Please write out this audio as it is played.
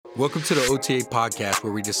Welcome to the OTA podcast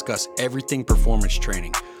where we discuss everything performance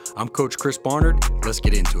training. I'm Coach Chris Barnard. Let's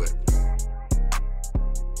get into it.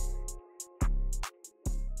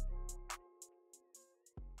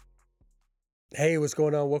 Hey, what's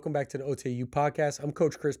going on? Welcome back to the OTAU podcast. I'm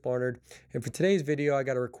Coach Chris Barnard, and for today's video, I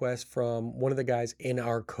got a request from one of the guys in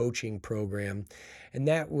our coaching program, and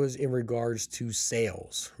that was in regards to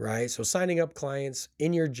sales, right? So signing up clients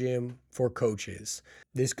in your gym for coaches.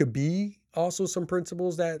 This could be also some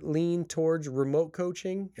principles that lean towards remote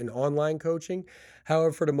coaching and online coaching.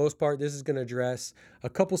 However, for the most part, this is going to address a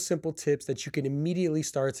couple simple tips that you can immediately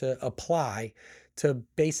start to apply to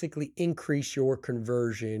basically increase your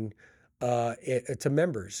conversion to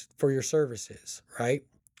members for your services, right?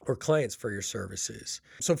 Or clients for your services.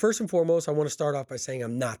 So first and foremost, I want to start off by saying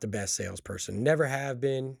I'm not the best salesperson. Never have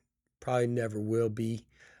been, probably never will be.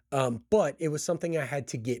 But it was something I had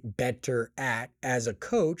to get better at as a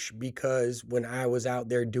coach because when I was out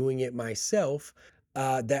there doing it myself,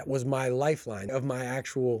 that was my lifeline of my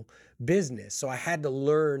actual business. So I had to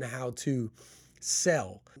learn how to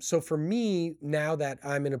sell. So for me, now that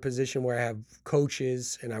I'm in a position where I have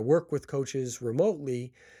coaches and I work with coaches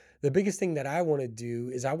remotely, the biggest thing that I want to do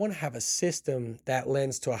is I want to have a system that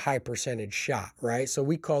lends to a high percentage shot, right? So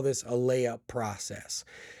we call this a layup process.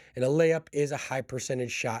 And a layup is a high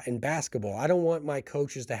percentage shot in basketball. I don't want my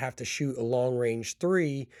coaches to have to shoot a long range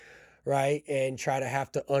three, right? And try to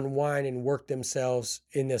have to unwind and work themselves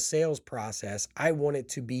in the sales process. I want it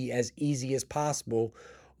to be as easy as possible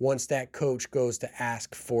once that coach goes to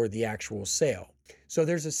ask for the actual sale. So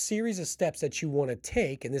there's a series of steps that you want to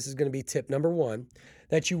take, and this is going to be tip number one,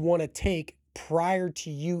 that you want to take prior to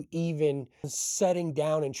you even setting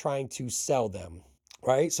down and trying to sell them,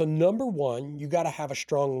 right? So number one, you got to have a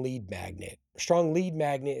strong lead magnet. A strong lead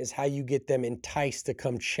magnet is how you get them enticed to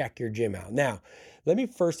come check your gym out. Now, let me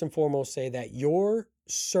first and foremost say that your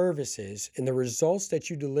services and the results that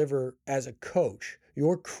you deliver as a coach,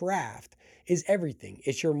 your craft, is everything.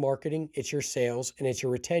 It's your marketing, it's your sales, and it's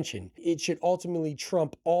your retention. It should ultimately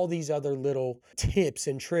trump all these other little tips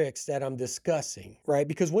and tricks that I'm discussing, right?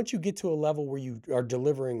 Because once you get to a level where you are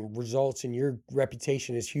delivering results and your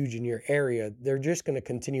reputation is huge in your area, they're just going to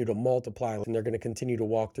continue to multiply and they're going to continue to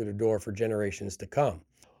walk through the door for generations to come.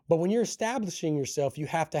 But when you're establishing yourself, you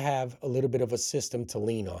have to have a little bit of a system to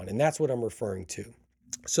lean on, and that's what I'm referring to.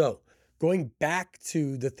 So, going back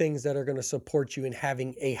to the things that are going to support you in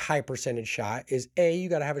having a high percentage shot is A, you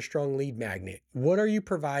got to have a strong lead magnet. What are you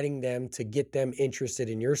providing them to get them interested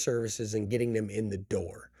in your services and getting them in the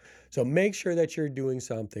door? So make sure that you're doing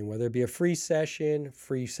something, whether it be a free session,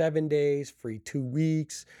 free 7 days, free 2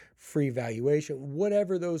 weeks, free evaluation,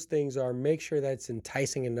 whatever those things are, make sure that's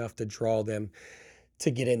enticing enough to draw them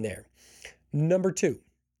to get in there. Number two,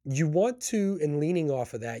 you want to, and leaning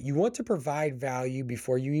off of that, you want to provide value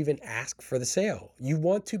before you even ask for the sale. You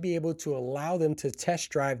want to be able to allow them to test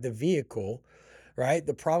drive the vehicle, right?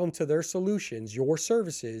 The problem to their solutions, your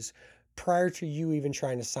services, prior to you even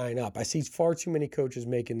trying to sign up. I see far too many coaches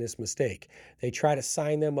making this mistake. They try to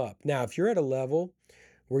sign them up. Now, if you're at a level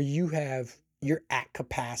where you're at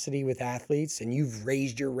capacity with athletes and you've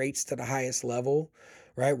raised your rates to the highest level,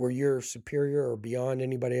 right, where you're superior or beyond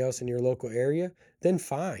anybody else in your local area, then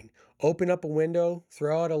fine. Open up a window,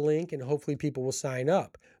 throw out a link, and hopefully people will sign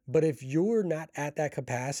up. But if you're not at that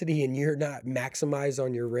capacity and you're not maximized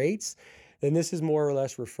on your rates, then this is more or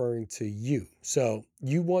less referring to you. So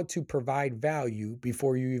you want to provide value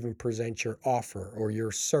before you even present your offer or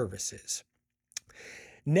your services.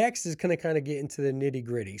 Next is going to kind of get into the nitty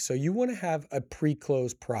gritty. So you want to have a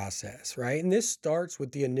pre-close process, right? And this starts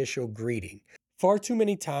with the initial greeting. Far too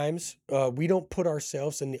many times, we don't put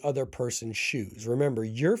ourselves in the other person's shoes. Remember,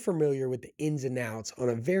 you're familiar with the ins and outs on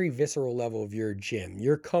a very visceral level of your gym.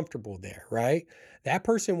 You're comfortable there, right? That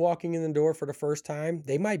person walking in the door for the first time,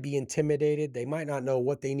 they might be intimidated. They might not know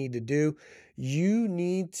what they need to do. You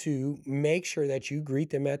need to make sure that you greet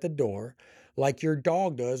them at the door like your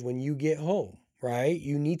dog does when you get home, right?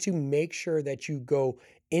 You need to make sure that you go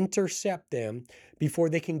intercept them before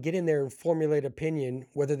they can get in there and formulate opinion,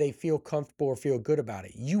 whether they feel comfortable or feel good about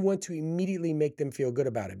it. You want to immediately make them feel good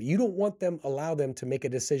about it. But you don't allow them to make a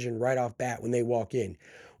decision right off bat when they walk in.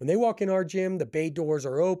 When they walk in our gym, the bay doors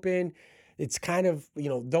are open. It's kind of,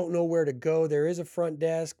 don't know where to go. There is a front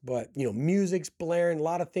desk, but, music's blaring. A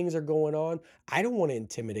lot of things are going on. I don't want to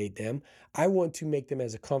intimidate them. I want to make them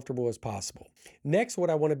as comfortable as possible. Next, what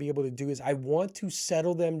I want to be able to do is I want to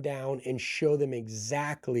settle them down and show them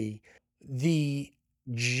exactly the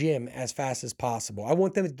gym as fast as possible. I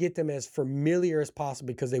want them to get them as familiar as possible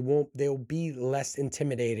because they'll be less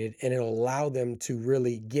intimidated and it'll allow them to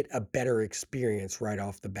really get a better experience right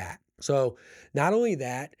off the bat. So not only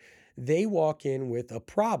that, they walk in with a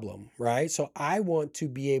problem, right? So I want to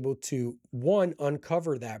be able to one,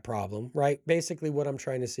 uncover that problem, right? Basically what I'm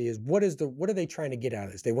trying to see is what are they trying to get out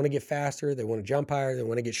of this? They want to get faster, they want to jump higher, they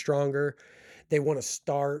want to get stronger, they want to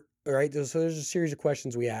start, all right? So there's a series of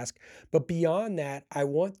questions we ask. But beyond that, I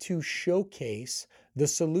want to showcase the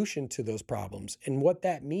solution to those problems. And what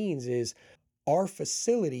that means is our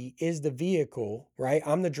facility is the vehicle, right?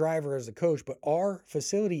 I'm the driver as the coach, but our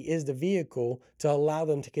facility is the vehicle to allow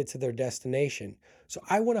them to get to their destination. So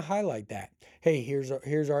I want to highlight that. Hey, here's our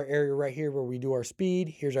area right here where we do our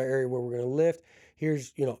speed. Here's our area where we're going to lift.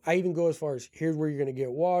 Here's, I even go as far as here's where you're going to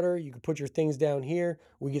get water. You can put your things down here.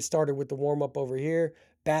 We get started with the warm up over here.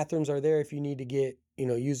 Bathrooms are there if you need to get,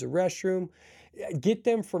 use the restroom. Get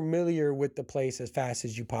them familiar with the place as fast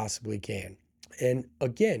as you possibly can. And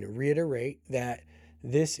again, reiterate that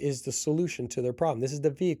this is the solution to their problem. This is the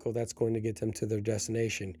vehicle that's going to get them to their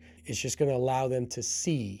destination. It's just going to allow them to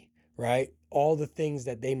see, right? All the things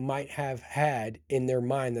that they might have had in their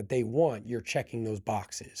mind that they want, you're checking those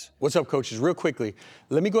boxes. What's up, coaches? Real quickly,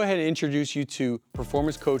 let me go ahead and introduce you to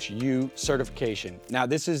Performance Coach U certification. Now,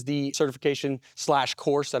 this is the certification /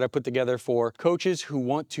 course that I put together for coaches who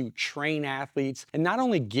want to train athletes and not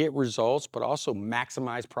only get results, but also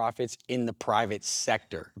maximize profits in the private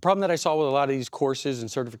sector. The problem that I saw with a lot of these courses and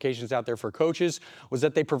certifications out there for coaches was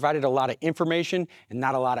that they provided a lot of information and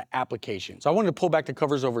not a lot of application. So I wanted to pull back the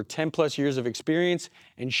covers over 10 plus years of experience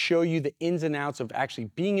and show you the ins and outs of actually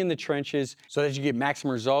being in the trenches so that you get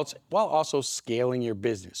maximum results while also scaling your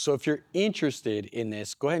business. So if you're interested in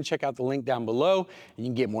this, go ahead and check out the link down below and you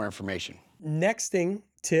can get more information. Next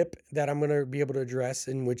tip that I'm going to be able to address,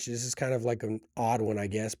 in which this is kind of like an odd one, I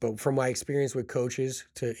guess, but from my experience with coaches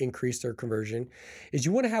to increase their conversion, is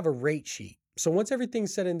you want to have a rate sheet. So once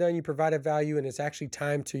everything's said and done, you provide a value and it's actually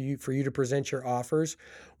time for you to present your offers.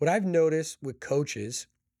 What I've noticed with coaches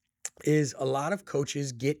is a lot of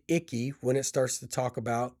coaches get icky when it starts to talk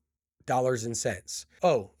about dollars and cents.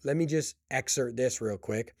 Oh, let me just excerpt this real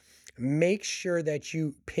quick. Make sure that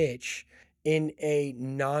you pitch in a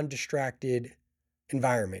non-distracted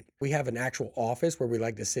environment. We have an actual office where we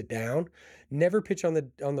like to sit down. Never pitch on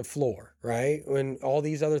the floor, right? When all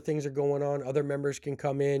these other things are going on, other members can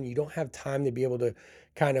come in. You don't have time to be able to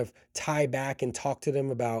kind of tie back and talk to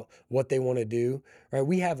them about what they want to do, right?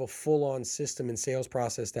 We have a full-on system and sales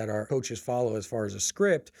process that our coaches follow as far as a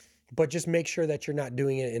script, but just make sure that you're not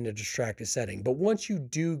doing it in a distracted setting. But once you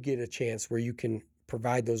do get a chance where you can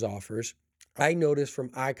provide those offers, I notice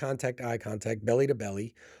from eye contact, belly to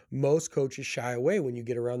belly, most coaches shy away when you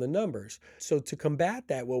get around the numbers. So to combat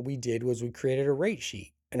that, what we did was we created a rate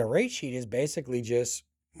sheet. And a rate sheet is basically just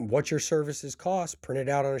what your services cost, printed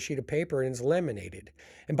out on a sheet of paper, and it's laminated.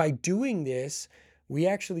 And by doing this, we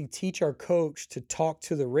actually teach our coach to talk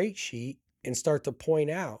to the rate sheet and start to point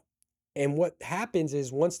out. And what happens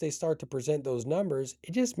is once they start to present those numbers,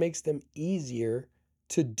 it just makes them easier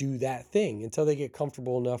to do that thing until they get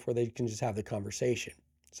comfortable enough where they can just have the conversation.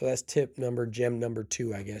 So that's gem number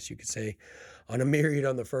 2, I guess you could say, on a myriad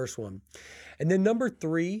on the first one. And then number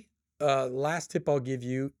 3, last tip I'll give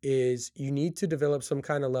you is you need to develop some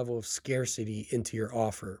kind of level of scarcity into your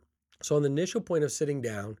offer. So on the initial point of sitting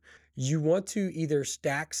down, you want to either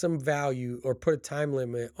stack some value or put a time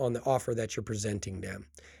limit on the offer that you're presenting them.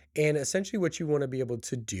 And essentially what you want to be able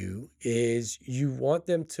to do is you want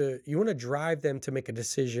to drive them to make a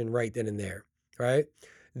decision right then and there, right?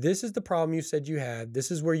 This is the problem you said you had.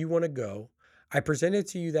 This is where you want to go. I presented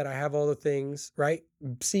to you that I have all the things, right?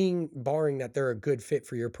 Barring that they're a good fit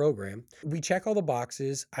for your program. We check all the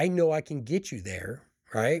boxes. I know I can get you there,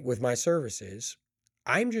 right? With my services.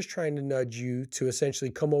 I'm just trying to nudge you to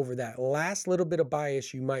essentially come over that last little bit of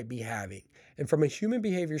bias you might be having. And from a human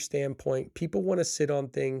behavior standpoint, people want to sit on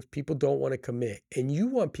things. People don't want to commit. And you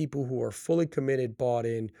want people who are fully committed, bought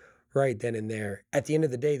in right then and there. At the end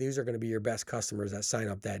of the day, these are going to be your best customers that sign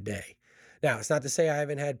up that day. Now, it's not to say I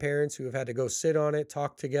haven't had parents who have had to go sit on it,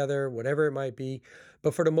 talk together, whatever it might be.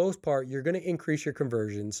 But for the most part, you're going to increase your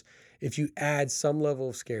conversions if you add some level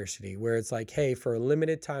of scarcity where it's like, hey, for a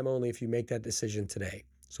limited time only if you make that decision today.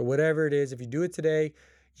 So whatever it is, if you do it today,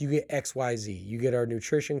 you get XYZ. You get our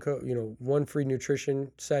nutrition, one free nutrition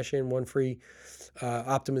session, one free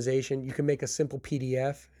optimization. You can make a simple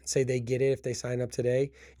PDF and say they get it if they sign up today.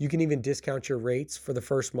 You can even discount your rates for the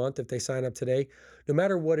first month if they sign up today. No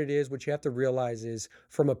matter what it is, what you have to realize is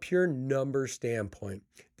from a pure number standpoint,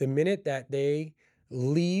 the minute that they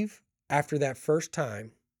leave after that first time,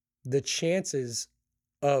 the chances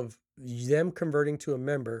of them converting to a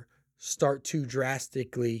member start to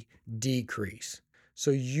drastically decrease. So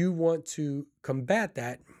you want to combat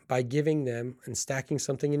that by giving them and stacking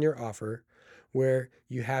something in your offer where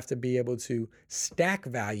you have to be able to stack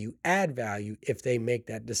value, add value if they make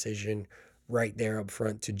that decision right there up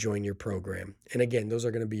front to join your program. And again, those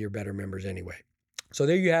are going to be your better members anyway. So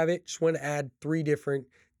there you have it. Just want to add 3 different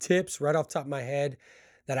tips right off the top of my head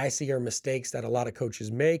that I see are mistakes that a lot of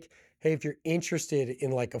coaches make. Hey, if you're interested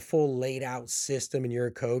in like a full laid out system and you're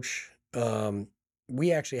a coach,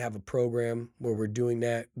 we actually have a program where we're doing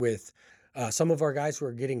that with some of our guys who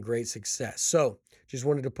are getting great success. So just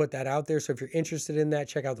wanted to put that out there. So if you're interested in that,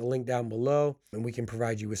 check out the link down below and we can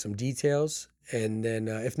provide you with some details. And then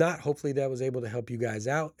if not, hopefully that was able to help you guys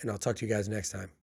out, and I'll talk to you guys next time.